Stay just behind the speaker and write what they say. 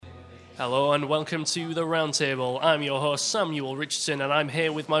Hello and welcome to the Roundtable. I'm your host, Samuel Richardson, and I'm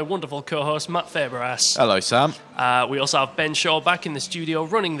here with my wonderful co-host, Matt Faberas. Hello, Sam. We also have Ben Shaw back in the studio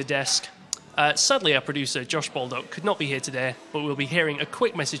running the desk. Sadly, our producer, Josh Baldock, could not be here today, but we'll be hearing a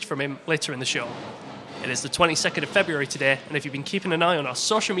quick message from him later in the show. It is the 22nd of February today, and if you've been keeping an eye on our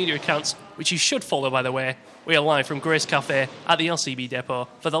social media accounts, which you should follow, by the way, we are live from Grace Cafe at the LCB Depot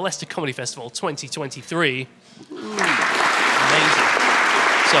for the Leicester Comedy Festival 2023. Amazing.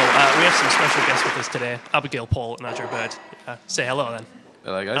 So we have some special guests with us today, Abigail Paul and Andrew Bird. Say hello then.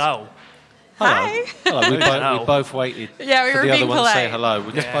 Hello, guys. Hello. Hi. Hello. We both waited Yeah, we for were the being other one to polite. say hello.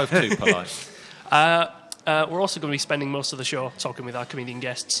 We're just both too polite. We're also going to be spending most of the show talking with our comedian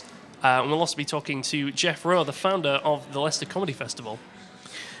guests. And we'll also be talking to Jeff Rowe, the founder of the Leicester Comedy Festival.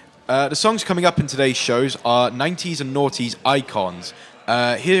 The songs coming up in today's shows are 90s and noughties icons.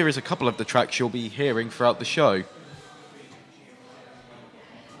 Here is a couple of the tracks you'll be hearing throughout the show.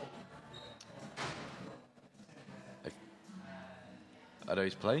 Are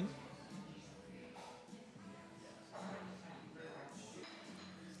those playing?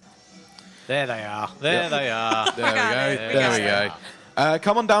 There they are. There they are. There we go. it. There we go.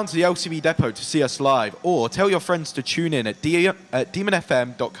 Come on down to the LCB Depot to see us live, or tell your friends to tune in at demonfm.co.uk.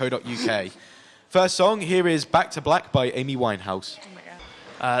 First song, here is Back to Black by Amy Winehouse.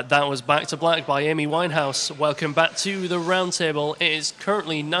 That was Back to Black by Amy Winehouse. Welcome back to the Roundtable. It is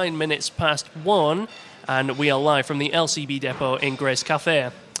currently 9 minutes past 1, and we are live from the LCB Depot in Grace Cafe.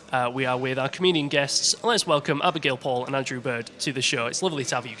 We are with our comedian guests. Let's welcome Abigail Paul and Andrew Bird to the show. It's lovely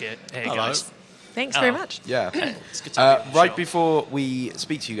to have you here, guys. Thanks very much. Yeah. It's good to have you on the Right show. before we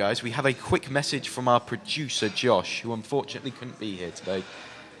speak to you guys, we have a quick message from our producer, Josh, who unfortunately couldn't be here today.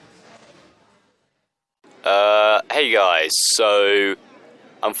 Hey guys, so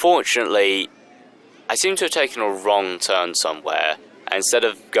unfortunately I seem to have taken a wrong turn somewhere. Instead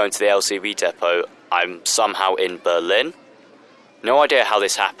of going to the LCB depot, I'm somehow in Berlin. No idea how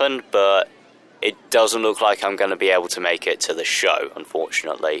this happened, but it doesn't look like I'm going to be able to make it to the show,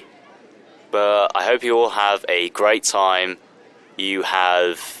 unfortunately. But I hope you all have a great time. You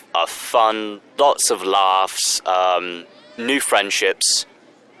have a fun, lots of laughs, new friendships,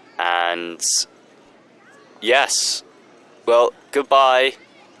 and yes. Well, goodbye.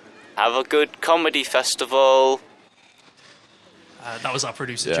 Have a good comedy festival. That was our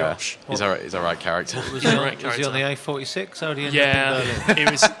producer, Josh. He's our right character. Was Yeah. he Right, on the A46? How do you end Yeah, up in Berlin?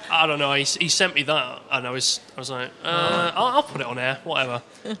 it was. I don't know. He sent me that, and I was like, I'll put it on air. Whatever.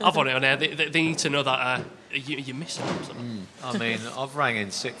 I'll put it on air. They need to know that you miss it or something. I mean, I've rang in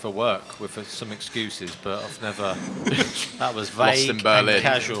sick for work with some excuses, but I've never... That was vague in Berlin. and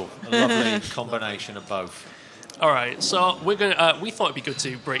casual. A lovely combination of both. All right, so we're gonna. We thought it'd be good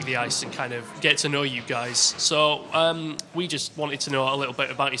to break the ice and kind of get to know you guys. So we just wanted to know a little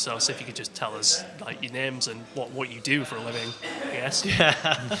bit about yourselves. If you could just tell us like your names and what you do for a living. I guess.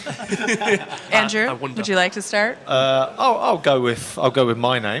 Andrew, I wonder. would you like to start? I'll go with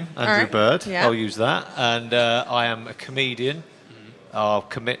my name, Andrew right. Bird. Yeah. I'll use that, and I am a comedian. I'll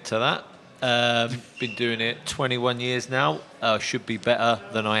commit to that. Been doing it 21 years now. Should be better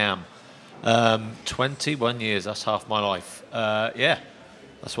than I am. 21 years. That's half my life. Yeah,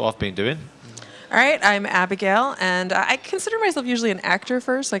 that's what I've been doing. All right, I'm Abigail, and I consider myself usually an actor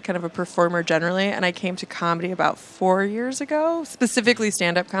first, like kind of a performer generally, and I came to comedy about 4 years ago, specifically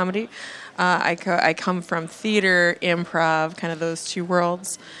stand-up comedy. I come from theater, improv, kind of those two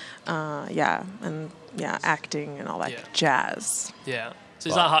worlds. Acting and all that Yeah. jazz. Yeah. So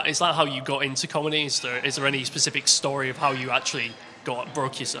is that how you got into comedy? Is there any specific story of how you actually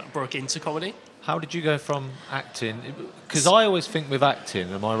broke into comedy? How did you go from acting? Because I always think with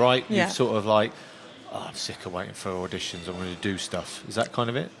acting, am I right? Yeah. You've sort of like, I'm sick of waiting for auditions. I'm going to do stuff. Is that kind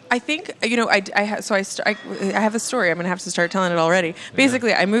of it? I think, I have a story. I'm going to have to start telling it already.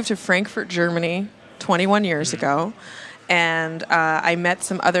 Basically, I moved to Frankfurt, Germany 21 years ago, and I met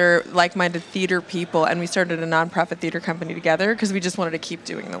some other like-minded theater people, and we started a nonprofit theater company together because we just wanted to keep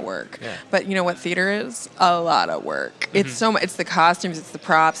doing the work. Yeah. But you know what theater is? A lot of work. It's so much. It's the costumes, it's the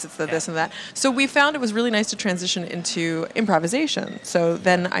props, it's the this and that. So we found it was really nice to transition into improvisation. So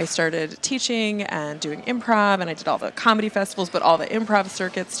then I started teaching and doing improv, and I did all the comedy festivals, but all the improv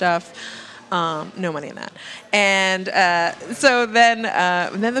circuit stuff. No money in that. And so then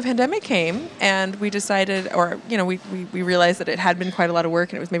the pandemic came, and we decided, we realized that it had been quite a lot of work,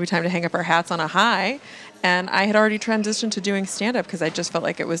 and it was maybe time to hang up our hats on a high. And I had already transitioned to doing stand-up because I just felt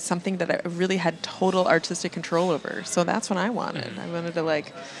like it was something that I really had total artistic control over. So that's what I wanted. I wanted to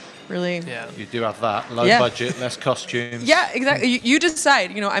really. Yeah. You do have that. Low Yeah. budget, less costumes. Yeah, exactly. You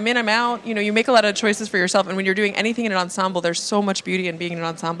decide, I'm in, I'm out. You make a lot of choices for yourself. And when you're doing anything in an ensemble, there's so much beauty in being in an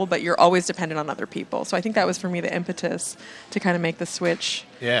ensemble, but you're always dependent on other people. So I think that was for me the impetus to kind of make the switch.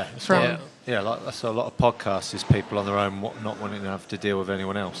 Yeah. From- Yeah. Yeah, like that's a lot of podcasts is people on their own not wanting to have to deal with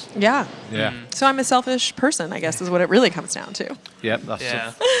anyone else. Yeah. Yeah. So I'm a selfish person, I guess, is what it really comes down to. Yep, that's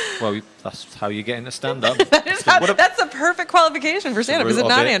Yeah. that's how you get into stand-up. That's the perfect qualification for stand-up, is it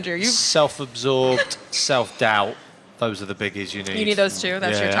Root of not, Andrew? You self-absorbed, self-doubt. Those are the biggies you need. need those two.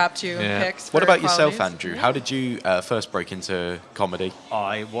 That's your top two picks. What for about yourself, qualities. Andrew? How did you first break into comedy?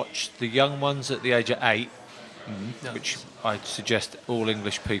 I watched The Young Ones at the age of 8, No. which I suggest all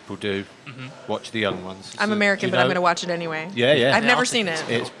English people do. Watch The Young Ones. I'm American, but I'm going to watch it anyway. Yeah, yeah. I've Yeah, never I'll seen take it.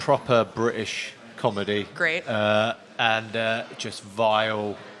 it. It's proper British comedy. Great. And just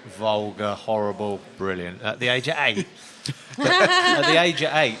vile, vulgar, horrible, brilliant. At the age of 8. At the age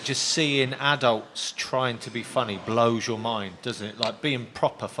of 8, just seeing adults trying to be funny blows your mind, doesn't it? Like being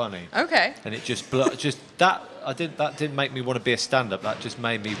proper funny. Okay. And it just that didn't make me want to be a stand-up. That just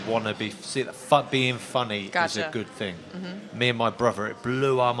made me want to see that being funny is a Gotcha. good thing. Me and my brother, it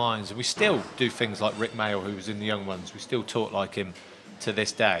blew our minds, and we still do things like Rick Mail, who was in The Young Ones. We still talk like him to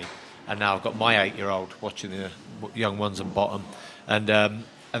this day. And now I've got my 8-year-old watching The Young Ones and Bottom, and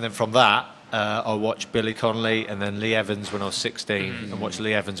then from that. I watched Billy Connolly and then Lee Evans when I was 16, and watched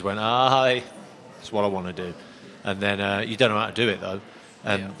Lee Evans went, hi, that's what I want to do. And then you don't know how to do it though,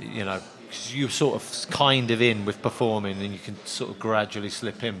 and 'cause you're sort of kind of in with performing, and you can sort of gradually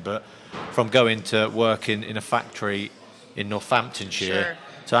slip in. But from going to working in a factory in Northamptonshire, Sure.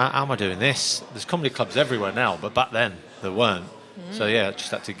 so how am I doing this? There's comedy clubs everywhere now, but back then there weren't. So yeah, I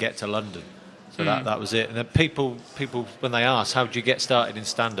just had to get to London. So that was it. And then people when they ask how do you get started in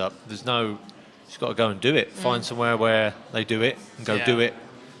stand up, there's no, you just got to go and do it. Find somewhere where they do it and go Yeah. do it.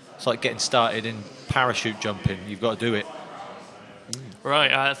 It's like getting started in parachute jumping. You've got to do it.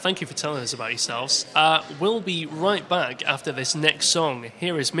 Right, thank you for telling us about yourselves. We'll be right back after this next song.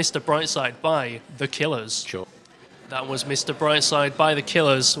 Here is Mr. Brightside by The Killers. Sure. That was Mr. Brightside by The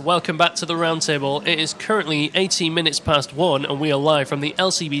Killers. Welcome back to the Roundtable. It is currently 18 minutes past 1 and we are live from the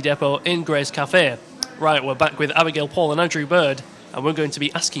LCB depot in Gray's Cafe. Right, we're back with Abigail Paul and Andrew Bird, and we're going to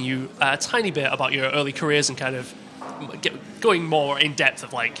be asking you a tiny bit about your early careers and kind of going more in depth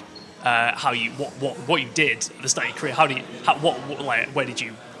of like how you what you did at the start of your career. Where did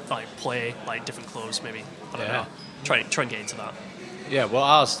you like play like different clothes maybe? I don't know. Try and get into that. Yeah, well,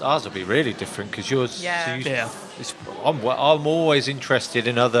 ours will be really different because yours. Yeah. So Yeah. I'm always interested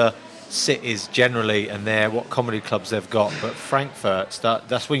in other cities generally and what comedy clubs they've got. But Frankfurt,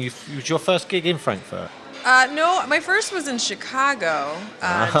 that's when was your first gig in Frankfurt. No, my first was in Chicago.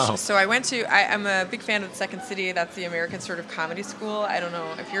 Wow. So I went to, I'm a big fan of the Second City. That's the American sort of comedy school. I don't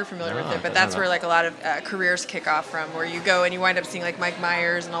know if you're familiar with No, it, I but don't that's know where like a lot of careers kick off from, where you go and you wind up seeing like Mike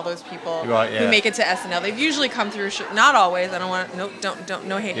Myers and all those people Right, yeah. who make it to SNL. They've usually come through, not always, I don't want to,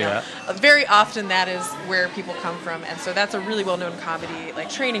 no hate Yeah. now. Very often that is where people come from. And so that's a really well-known comedy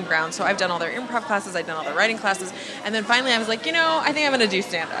like training ground. So I've done all their improv classes, I've done all their writing classes. And then finally I was like, I think I'm going to do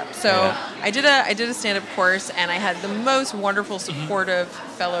stand-up. So Yeah. I did a stand-up course, and I had the most wonderful, supportive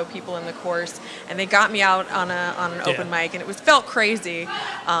fellow people in the course, and they got me out on an open mic, and it felt crazy,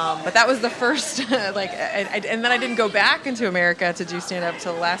 but that was the first and then I didn't go back into America to do stand-up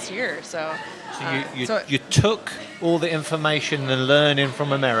till last year. So You took all the information and learning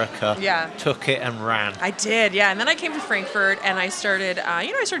from America, Yeah. took it and ran. I did, yeah. And then I came to Frankfurt, and I started,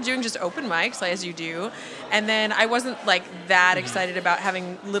 I started doing just open mics, like, as you do. And then I wasn't like that excited about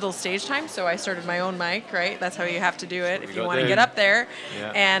having little stage time, so I started my own mic. Right, that's how you have to do it if you gotta want to do. get up there.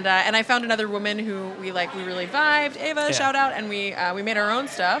 Yeah. And I found another woman who we really vibed. Ava, shout out, and we made our own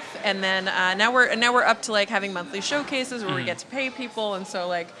stuff. And then now we're up to like having monthly showcases where we get to pay people, and so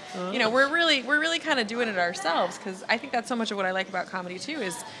like we're really kind of doing it ourselves, because I think that's so much of what I like about comedy too,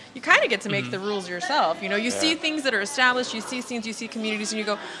 is you kind of get to make the rules yourself. You see things that are established, you see scenes, you see communities, and you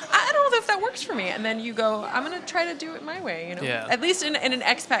go, I don't know if that works for me. And then you go, I'm going to try to do it my way. Yeah. At least in an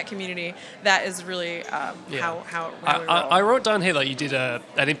expat community, that is really how we roll. I wrote down here that you did an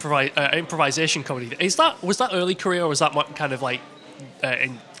improvisation comedy. Was that early career, or was that kind of like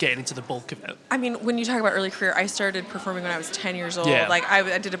in getting into the bulk of it? I mean, when you talk about early career, I started performing when I was 10 years old. Yeah. Like,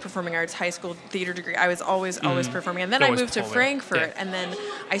 I did a performing arts high school theater degree. I was always performing. And then I Always moved to performing. Frankfurt, Yeah. and then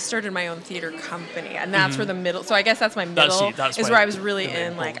I started my own theater company. And that's where the middle, so I guess that's my middle, that's is where where I was really the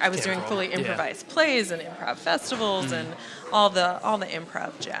main in, like, bulk I was came doing from. fully Yeah. improvised plays and improv festivals and all the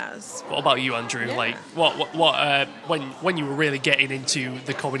improv jazz. What about you, Andrew? Yeah. Like, what when you were really getting into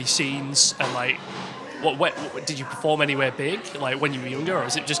the comedy scenes and like what did you perform anywhere big, like when you were younger, or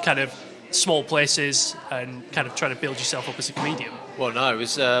is it just kind of small places and kind of trying to build yourself up as a comedian? Well, no, it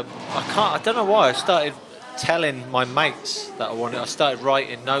was. I don't know why. I started telling my mates that I started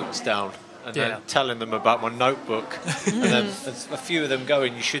writing notes down and then telling them about my notebook, and then a few of them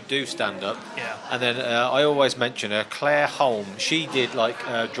going, "You should do stand up." Yeah. And then I always mention her, Claire Holm. She did like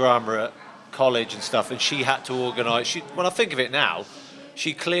drama at college and stuff, and she had to organise. When I think of it now,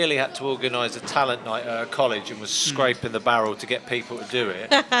 she clearly had to organise a talent night at her college and was scraping the barrel to get people to do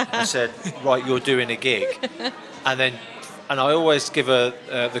it. I said, "Right, you're doing a gig," and I always give her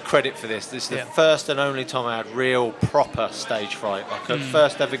the credit for this. This is the first and only time I had real proper stage fright. Like her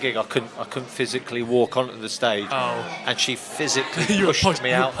first ever gig, I couldn't physically walk onto the stage, and she physically pushed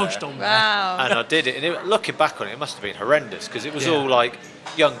me out there. Wow. And I did it. And looking back on it, it must have been horrendous because it was all like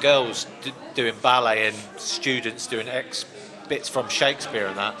young girls doing ballet and students doing bits from Shakespeare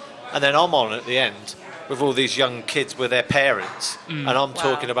and that. And then I'm on at the end with all these young kids with their parents, and I'm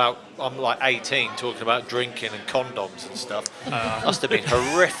talking about, I'm like 18, talking about drinking and condoms and stuff. Must have been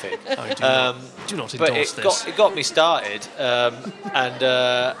horrific. Do not But endorse this. it got me started, and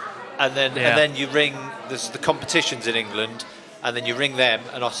then you ring. There's the competitions in England, and then you ring them.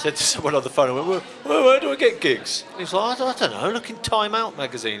 And I said to someone on the phone, I went, where do I get gigs? And he's like, I don't know. Look in Time Out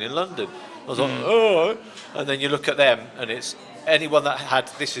magazine in London. I was like, oh. And then you look at them, and it's anyone that had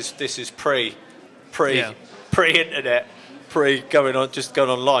this is pre-internet, going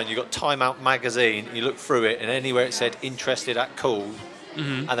online. You got Time Out magazine. You look through it, and anywhere it said interested at cool,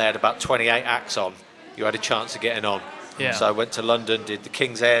 and they had about 28 acts on, you had a chance of getting on. Yeah. So I went to London, did the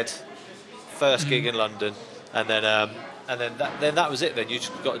King's Head, first gig in London, and then that was it. Then you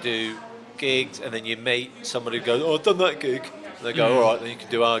just got to do gigs, and then you meet somebody who goes, "Oh, I've done that gig," and they go, "All right, then you can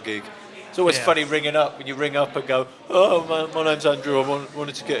do our gig." It's always funny ringing up when you ring up and go, "Oh, my name's Andrew. I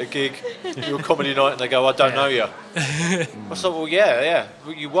wanted to get a gig. You're a comedy night," and they go, "I don't know you." I thought, "Well, yeah.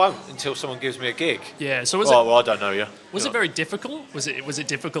 Well, you won't until someone gives me a gig." Yeah. So well, I don't know you. Was it very difficult? Was it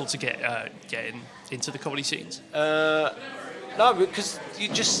difficult to get into the comedy scenes? No, because you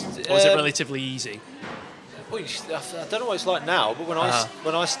just. Or was it relatively easy? Well, I don't know what it's like now, but when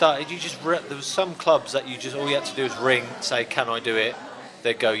I started, there was some clubs that all you had to do was ring, say, "Can I do it?"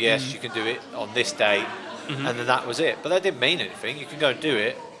 They'd go, "Yes, you can do it on this date," and then that was it. But that didn't mean anything. You can go and do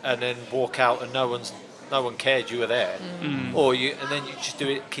it, and then walk out, and no one cared you were there. And then you just do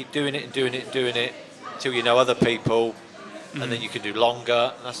it, keep doing it and doing it and doing it till you know other people, and then you can do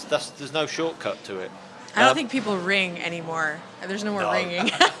longer. There's no shortcut to it. I don't think people ring anymore. There's no more ringing.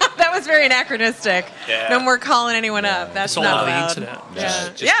 That was very anachronistic. Yeah. No more calling anyone up. That's It's all not on the allowed.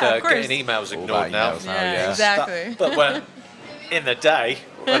 internet. Yeah, of course. Getting emails All ignored about now. emails now, Yeah, exactly. But when in the day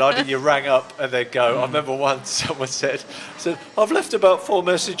when you rang up and they'd go, I remember once someone said, "I've left about 4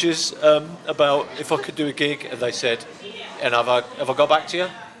 messages about if I could do a gig," and they said, "And have I got back to you?"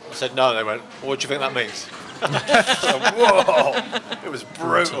 I said, "No." And they went, "Well, what do you think that means?" Whoa! It was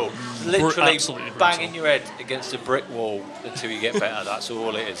brutal. Literally Absolutely brutal. banging your head against a brick wall until you get better. That's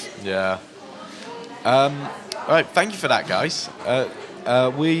all it is. Yeah. All right, thank you for that, guys.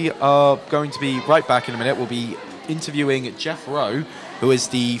 We are going to be right back in a minute. We'll be interviewing Jeff Rowe, who is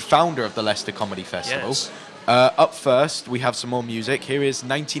the founder of the Leicester Comedy Festival. Yes. Up first, we have some more music. Here is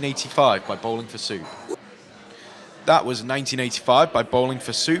 1985 by Bowling for Soup. That was 1985 by Bowling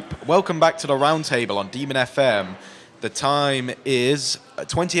for Soup. Welcome back to the Roundtable on Demon FM. The time is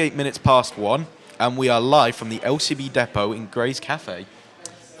 28 minutes past 1, and we are live from the LCB depot in Gray's Cafe.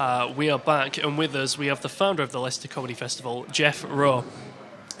 We are back, and with us we have the founder of the Leicester Comedy Festival, Jeff Rowe.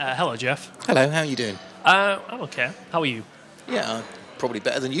 Hello, Jeff. Hello, how are you doing? I'm okay. How are you? Yeah, probably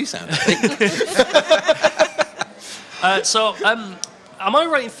better than you sound, I think. Am I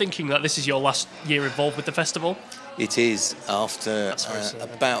right in thinking that this is your last year involved with the festival? It is, after That's very sad.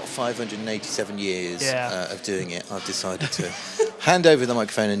 about 587 years Yeah. of doing it, I've decided to hand over the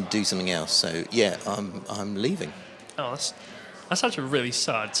microphone and do something else. So, yeah, I'm leaving. Oh, that's actually really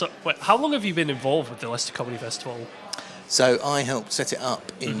sad. So, wait, how long have you been involved with the Leicester Comedy Festival? So I helped set it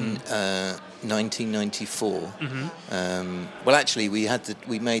up in 1994. Well, actually,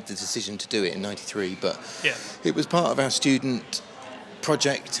 we made the decision to do it in '93, but it was part of our student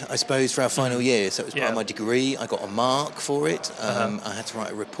project, I suppose, for our final year. So it was part of my degree. I got a mark for it. I had to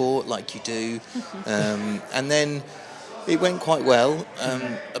write a report like you do, and then it went quite well.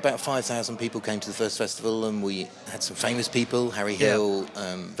 About 5,000 people came to the first festival, and we had some famous people, Harry Hill,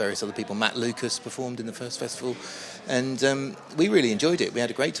 various other people. Matt Lucas performed in the first festival, and we really enjoyed it. We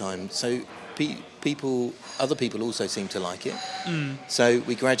had a great time. So other people also seemed to like it. So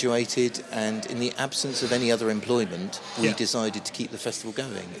we graduated, and in the absence of any other employment, we decided to keep the festival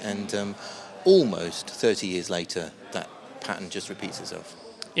going. And almost 30 years later, that pattern just repeats itself.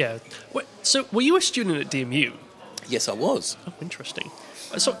 Yeah. So were you a student at DMU? Yes, I was. Oh, interesting.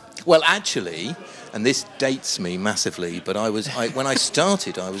 Well, actually, and this dates me massively, but when I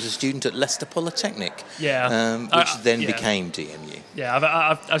started, I was a student at Leicester Polytechnic, which then became DMU.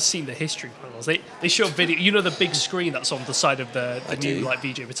 Yeah, I've seen the history panels. They show video. You know the big screen that's on the side of the new like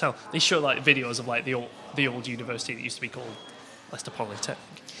VJ Patel. They show like videos of like the old university that used to be called Leicester Polytechnic.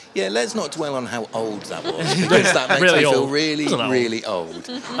 Yeah, let's not dwell on how old that was, because that makes me feel really old.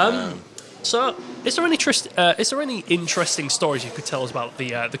 So, is there any interesting stories you could tell us about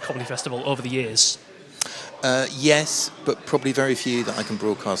the comedy festival over the years? Yes, but probably very few that I can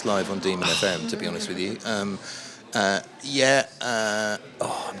broadcast live on Demon FM, to be honest with you. I'm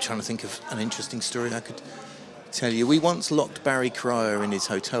trying to think of an interesting story I could tell you. We once locked Barry Cryer in his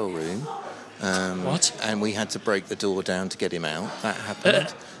hotel room. What? And we had to break the door down to get him out. That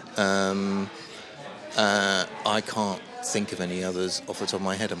happened. I can't think of any others off the top of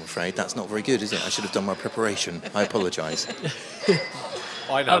my head, I'm afraid. That's not very good, is it? I should have done my preparation. I apologise.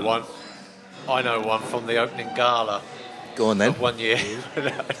 I know one. I know one from the opening gala. Go on then. 1 year.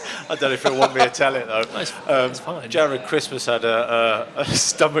 I don't know if you'll want me to tell it though. That's fine. Jared Christmas had a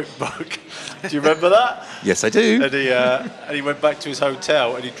stomach bug. Do you remember that? Yes, I do. And he went back to his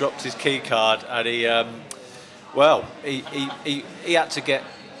hotel and he dropped his key card and he had to get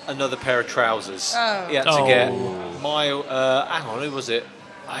another pair of trousers. He had to get who was it?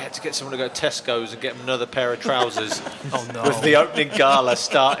 I had to get someone to go to Tesco's and get him another pair of trousers. With the opening gala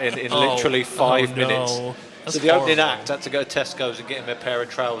starting in literally 5 minutes. That's so the horrible. opening act had to go to Tesco's and get him a pair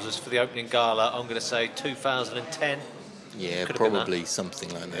of trousers for the opening gala. I'm going to say 2010. Yeah, probably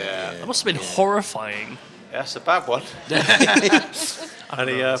something like that. Yeah. That must have been horrifying. Yeah, that's a bad one. And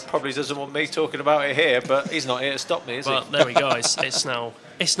he probably doesn't want me talking about it here, but he's not here to stop me, is he? Well, there we go. It's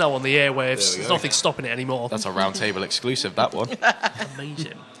now on the airwaves. There's nothing stopping it anymore. That's a roundtable exclusive, that one.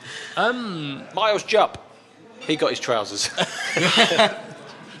 Amazing. Miles Jupp, he got his trousers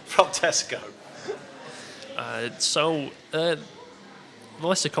from Tesco. The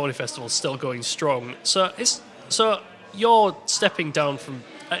Leicester Comedy Festival is still going strong. So you're stepping down from.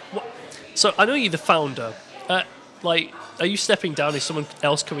 So I know you're the founder. Are you stepping down? Is someone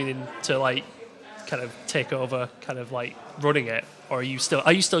else coming in to kind of take over, kind of running it, or are you still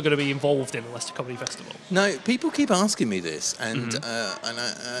going to be involved in the Leicester Comedy Festival? No, people keep asking me this, and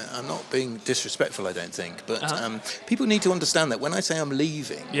I'm not being disrespectful, I don't think, but people need to understand that when I say I'm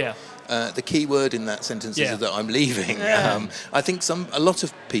leaving, the key word in that sentence is that I'm leaving. Yeah. I think a lot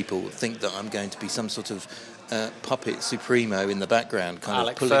of people think that I'm going to be some sort of puppet supremo in the background, kind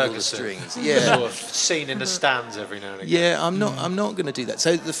Alec of pulling Ferguson. all the strings. Yeah, Sort of seen in the stands every now and again. Yeah, I'm not going to do that.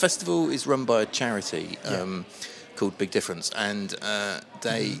 So the festival is run by a charity called Big Difference, and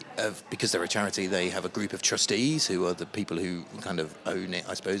they have, because they're a charity, they have a group of trustees who are the people who kind of own it,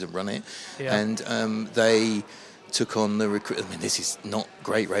 I suppose, and run it. Yeah. And they took on the I mean, this is not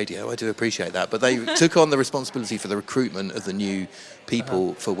great radio, I do appreciate that, but they took on the responsibility for the recruitment of the new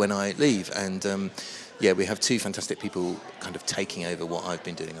people for when I leave. And we have two fantastic people kind of taking over what I've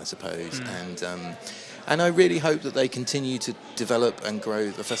been doing, I suppose. And I really hope that they continue to develop and grow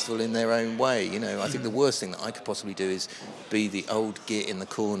the festival in their own way. You know, I think the worst thing that I could possibly do is be the old git in the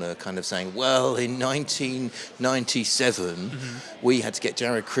corner kind of saying, well, in 1997, we had to get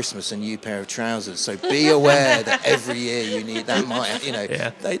Jared Christmas a new pair of trousers. So be aware that every year you need that.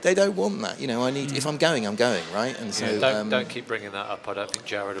 They don't want that. You know, I need, if I'm going, right? And so don't keep bringing that up. I don't think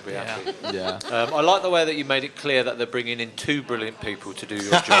Jared will be happy. Yeah. I like the way that you made it clear that they're bringing in two brilliant people to do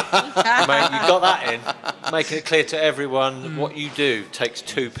your job. Mate, you got that in. Making it clear to everyone what you do takes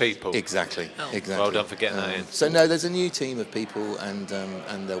two people. Exactly. Well done for getting that in. So no, there's a new team of people, and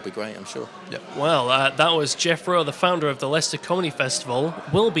they'll be great, I'm sure. Yep. Well, that was Jeff Rowe, the founder of the Leicester Comedy Festival.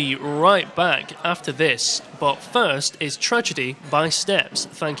 We'll be right back after this, but first is Tragedy by Steps.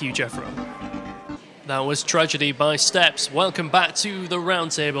 Thank you, Jeff Rowe. That was Tragedy by Steps. Welcome back to the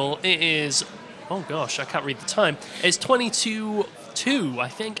roundtable. It is, oh gosh, I can't read the time. It's 22:02. I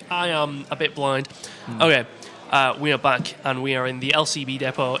think I am a bit blind. Okay, we are back and we are in the LCB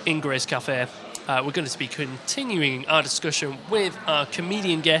depot in Grace Cafe. We're going to be continuing our discussion with our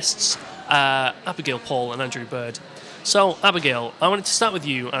comedian guests, Abigail Paul and Andrew Bird. So, Abigail, I wanted to start with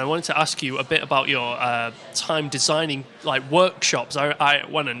you, and I wanted to ask you a bit about your time designing workshops. When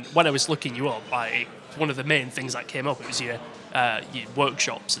I was looking you up, one of the main things that came up was your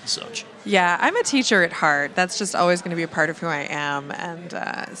workshops and such. Yeah, I'm a teacher at heart. That's just always going to be a part of who I am.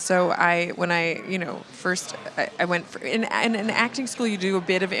 And so when I first I went in acting school, you do a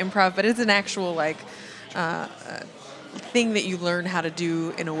bit of improv, but it's an actual thing that you learn how to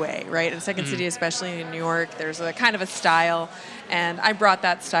do in a way, right? In Second City, especially in New York, there's a kind of a style, and I brought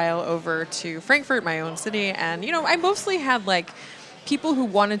that style over to Frankfurt, my own city, and I mostly had people who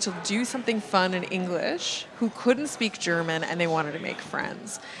wanted to do something fun in English who couldn't speak German and they wanted to make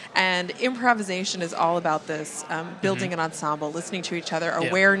friends. And improvisation is all about this, building an ensemble, listening to each other,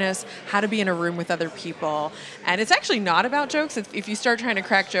 awareness, how to be in a room with other people. And it's actually not about jokes. If you start trying to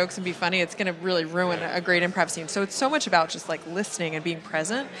crack jokes and be funny, it's going to really ruin a great improv scene. So it's so much about just listening and being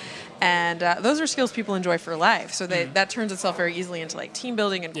present. And those are skills people enjoy for life. So that turns itself very easily into team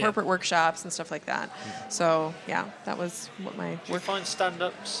building and corporate workshops and stuff like that. So yeah, that was what my Do you find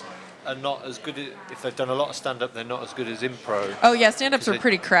stand-ups are not as good if they've done a lot of stand-up, they're not as good as improv? Oh yeah, stand-ups were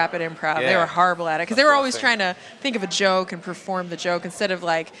pretty crap at improv. They were horrible at it because they were always trying to think of a joke and perform the joke instead of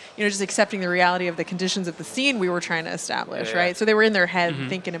just accepting the reality of the conditions of the scene we were trying to establish, right? So they were in their head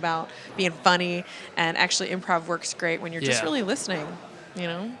thinking about being funny, and actually improv works great when you're just really listening.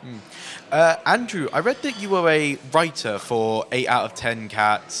 Andrew, I read that you were a writer for 8 out of 10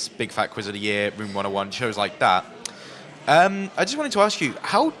 Cats, Big Fat Quiz of the Year, Room 101, shows like that. I just wanted to ask you,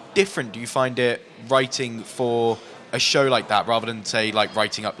 how different do you find it writing for a show like that rather than, say,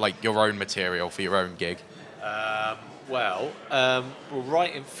 writing up your own material for your own gig?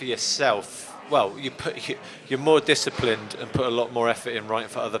 Writing for yourself, you're more disciplined and put a lot more effort in writing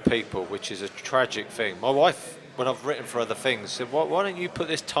for other people, which is a tragic thing. My wife, when I've written for other things, said, why don't you put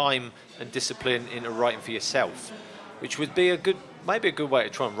this time and discipline into writing for yourself? Which would be maybe a good way to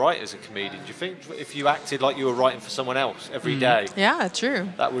try and write as a comedian. Do you think if you acted like you were writing for someone else every day? Yeah, true.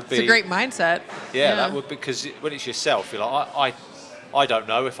 That would be... It's a great mindset. Yeah, that would, because when it's yourself, you're like, I don't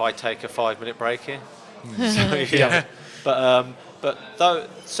know if I take a 5-minute break here. But though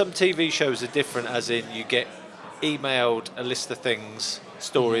some TV shows are different, as in you get emailed a list of things,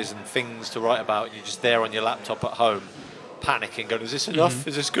 stories and things to write about, and you're just there on your laptop at home, panicking, going, is this enough?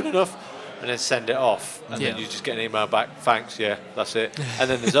 Is this good enough? And then send it off, and then you just get an email back, thanks, that's it. And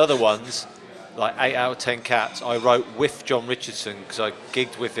then there's other ones, like 8 out of 10 Cats, I wrote with John Richardson, because I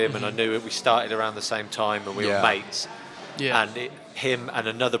gigged with him, and I knew it. We started around the same time, and we were mates. And him and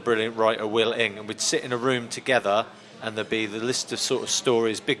another brilliant writer, Will Ing, and we'd sit in a room together, and there'd be the list of sort of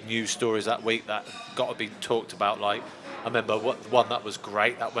stories, big news stories that week that got to be talked about. I remember one that was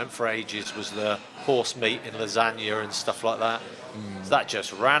great, that went for ages, was the horse meat in lasagna and stuff like that. So that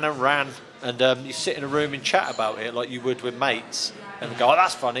just ran and ran. And you sit in a room and chat about it like you would with mates, and go,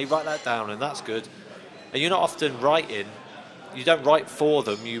 that's funny, write that down, and that's good. And you're not often writing, you don't write for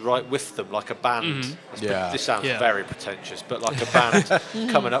them, you write with them, like a band. This sounds very pretentious, but like a band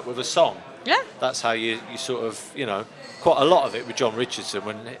coming up with a song. Yeah. That's how you sort of, quite a lot of it with John Richardson,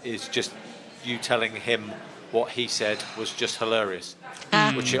 when it's just you telling him what he said was just hilarious,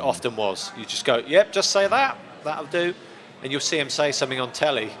 which it often was. You just go, yep, just say that, that'll do. And you'll see him say something on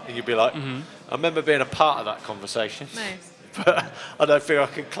telly, and you'll be like, I remember being a part of that conversation. Nice. But I don't think I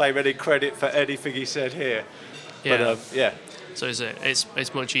can claim any credit for anything he said here. Yeah. But, So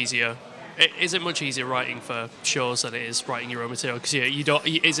it's much easier. Is it much easier writing for shows than it is writing your own material? Because you don't.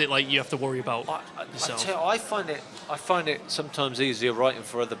 Is it you have to worry about yourself? I find it sometimes easier writing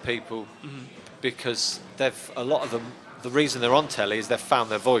for other people because a lot of them. The reason they're on telly is they've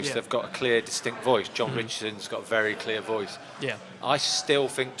found their voice. Yeah. They've got a clear, distinct voice. John Richardson's got a very clear voice. Yeah. I still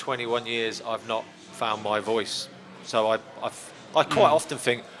think 21 years I've not found my voice. So I quite often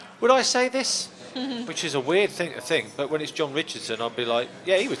think, would I say this? Which is a weird thing to think. But when it's John Richardson, I'd be like,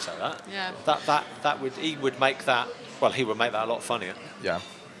 yeah, he would say that. Yeah. He would make that a lot funnier. Yeah.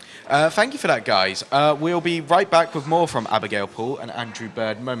 Thank you for that, guys. We'll be right back with more from Abigail Poole and Andrew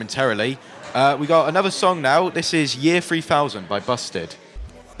Bird momentarily. We got another song now. This is Year 3000 by Busted.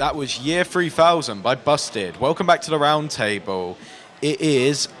 That was Year 3000 by Busted. Welcome back to the round table. It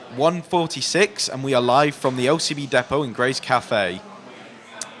is 1:46 and we are live from the LCB depot in Gray's Cafe.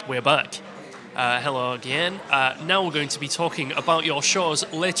 We're back. Hello again. Now we're going to be talking about your shows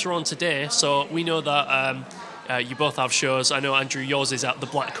later on today. So we know that you both have shows. I know, Andrew, yours is at the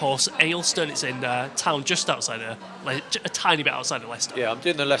Black Horse Ayleston. It's in town just outside a tiny bit outside of Leicester. Yeah, I'm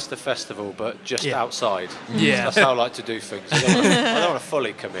doing the Leicester Festival, but just outside. Yeah. That's how I like to do things. I don't want to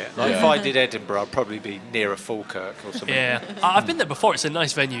fully commit. If I did Edinburgh, I'd probably be near a Falkirk or something. Yeah, I've been there before. It's a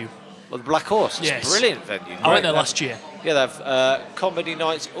nice venue. Well, the Black Horse, it's a brilliant venue. I went there last year. Yeah, they have comedy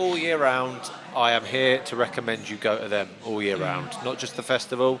nights all year round. I am here to recommend you go to them all year round, not just the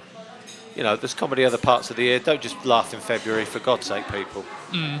festival. there's comedy other parts of the year. Don't just laugh in February, for God's sake, people.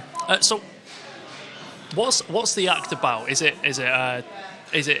 So, what's the act about? Is it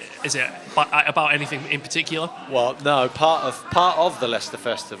about anything in particular? Well, no. Part of the Leicester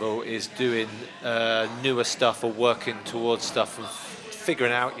Festival is doing newer stuff or working towards stuff and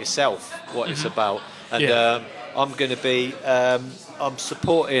figuring out yourself what it's about. And I'm going to be I'm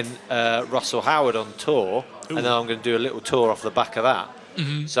supporting Russell Howard on tour, and then I'm going to do a little tour off the back of that.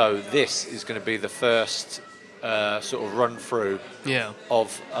 So this is going to be the first sort of run through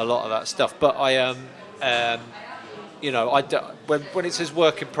of a lot of that stuff. But I am. When it says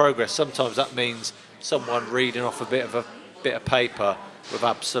work in progress, sometimes that means someone reading off a bit of paper with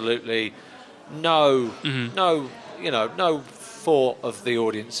absolutely no thought of the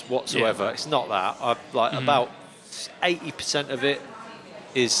audience whatsoever. It's not that. About 80% of it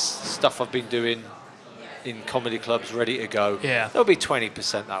is stuff I've been doing in comedy clubs, ready to go. There'll be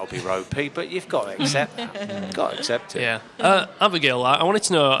 20% that'll be ropey, but you've got to accept that. Got to accept it. Abigail, I wanted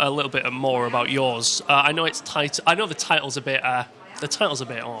to know a little bit more about yours. I know it's I know the title's a bit. The title's a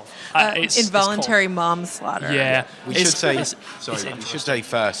bit off. Involuntary mom slaughter. Yeah, we should say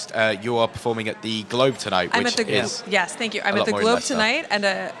first. You are performing at the Globe tonight. I'm at the Globe. Yes, thank you. I'm at the Globe tonight, and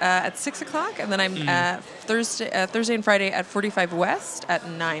at 6 o'clock, and then I'm Thursday and Friday at 45 West at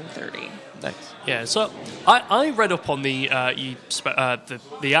 9:30. Nice. Yeah, so I read up on the act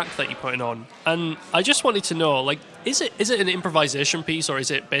that you're putting on, and I just wanted to know, like, is it an improvisation piece or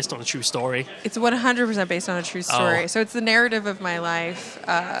is it based on a true story? It's 100% based on a true story. So it's the narrative of my life.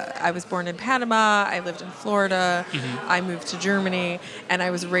 I was born in Panama. I lived in Florida. I moved to Germany, and I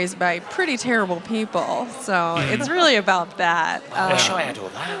was raised by pretty terrible people. So it's really about that. I wish I had all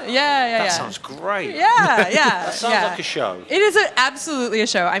that. Yeah. That sounds great. Yeah. That sounds like a show. It is absolutely a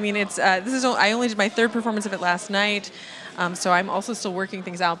show. I mean, it's I only did my third performance of it last night. So I'm also still working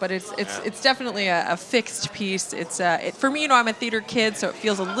things out, but it's definitely a fixed piece. It's for me, I'm a theater kid, so it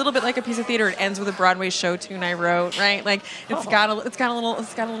feels a little bit like a piece of theater. It ends with a Broadway show tune I wrote, right? Like it's got a little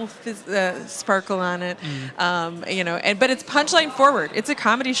sparkle on it, but it's punchline forward. It's a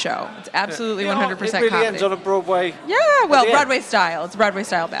comedy show. It's absolutely 100% comedy. It really ends on a Broadway. Yeah, well, Broadway style. It's a Broadway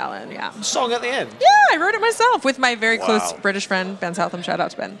style ballad. Yeah. Song at the end. Yeah, I wrote it myself with my very close British friend Ben Southam. Shout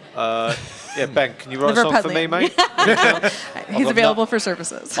out to Ben. Ben, can you write a song for me, mate? He's available for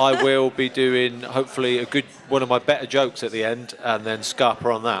services. I will be doing, hopefully, one of my better jokes at the end, and then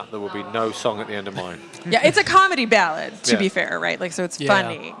scarper on that. There will be no song at the end of mine. Yeah, it's a comedy ballad, to be fair, right? Like, so it's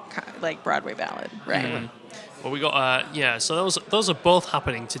funny, like Broadway ballad, right? Well, we got so those are both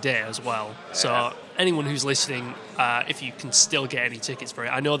happening today as well. So anyone who's listening, if you can still get any tickets for it,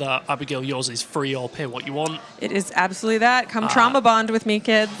 I know that Abigail, yours is free or pay what you want. It is absolutely that. Come trauma bond with me,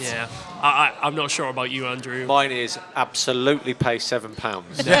 kids. Yeah, I'm not sure about you, Andrew. Mine is absolutely pay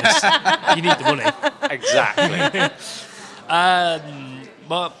 £7. Yes. You need the money. Exactly.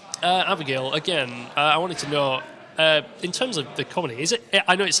 But Abigail, again, I wanted to know. In terms of the comedy, is it?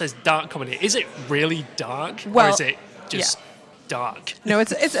 I know it says dark comedy. Is it really dark, or is it just dark? No,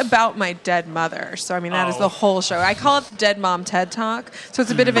 it's about my dead mother. So I mean, that is the whole show. I call it Dead Mom TED Talk. So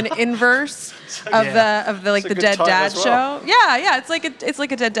it's a bit of an inverse of the Dead Dad show. Yeah. It's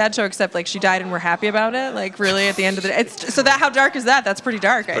like a Dead Dad show, except like she died and we're happy about it. Like really, at the end of the day, how dark is that? That's pretty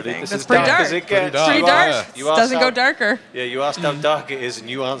dark. I think that's pretty dark. Pretty dark. It doesn't go darker. Yeah, you asked how dark it is, and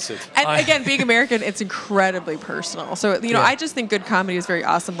you answered. And again, being American, it's incredibly personal. So I just think good comedy is very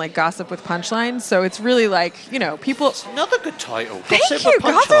awesome, like Gossip with Punchlines. So it's really like people. It's another good title. Thank you,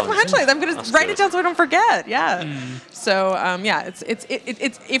 Gossip with Punchlines. I'm gonna write it down so I don't forget. Yeah. So it's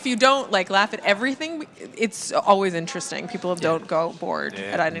if you don't like laugh at everything, it's always interesting. People don't go bored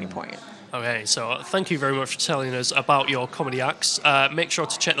at any point. Okay, so thank you very much for telling us about your comedy acts. Make sure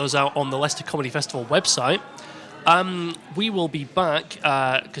to check those out on the Leicester Comedy Festival website. We will be back,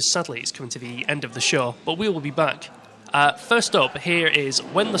 because sadly it's coming to the end of the show, but we will be back. First up, here is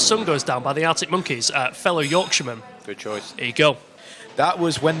When the Sun Goes Down by the Arctic Monkeys, fellow Yorkshireman. Good choice. There you go. That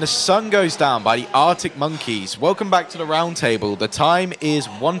was When the Sun Goes Down by the Arctic Monkeys. Welcome back to the roundtable. The time is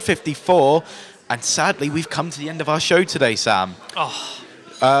 1:54, and sadly we've come to the end of our show today, Sam.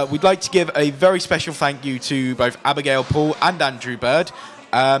 We'd like to give a very special thank you to both Abigail Paul and Andrew Bird.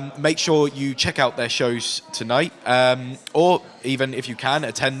 Make sure you check out their shows tonight, or even if you can,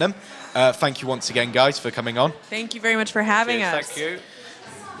 attend them. Thank you once again, guys, for coming on. Thank you very much for having us. Thank you.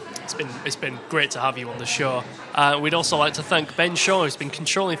 It's been great to have you on the show. We'd also like to thank Ben Shaw, who's been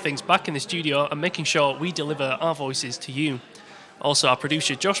controlling things back in the studio and making sure we deliver our voices to you. Also, our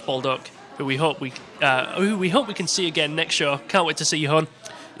producer Josh Baldock, who we hope we can see again next show. Can't wait to see you, hon.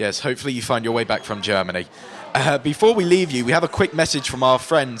 Yes, hopefully you find your way back from Germany. Before we leave you, we have a quick message from our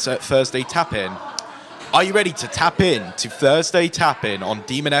friends at Thursday Tap In. Are you ready to tap in to Thursday Tap In on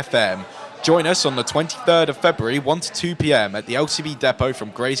Demon FM? Join us on the 23rd of February, 1 to 2 p.m. at the LCB Depot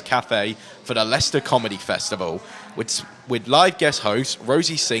from Gray's Cafe for the Leicester Comedy Festival with live guest hosts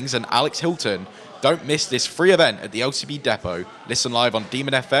Rosie Sings and Alex Hilton. Don't miss this free event at the LCB Depot. Listen live on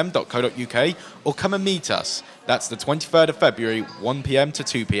demonfm.co.uk or come and meet us. That's the 23rd of February, 1 p.m. to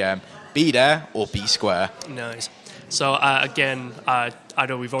 2 p.m. Be there or be square. Nice. So again, I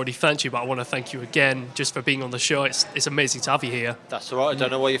know we've already thanked you, but I want to thank you again just for being on the show. It's amazing to have you here. That's all right. I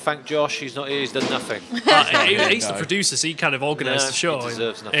don't know why you thank Josh. He's not here. He's done nothing. He's the producer, so he kind of organised the show. He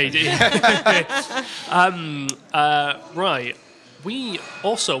deserves nothing. Right. We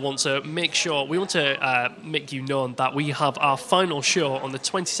also want to make sure, make you known that we have our final show on the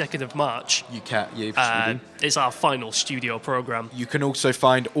 22nd of March. It's our final studio programme. You can also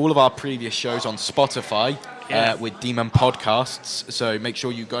find all of our previous shows on Spotify with Demon Podcasts. So make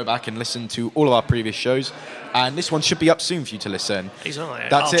sure you go back and listen to all of our previous shows. And this one should be up soon for you to listen. Exactly.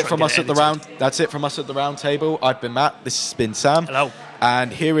 That's it from us at the round. That's it from us at the round table. I've been Matt. This has been Sam. Hello.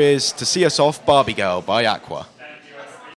 And here is To See Us Off, Barbie Girl by Aqua.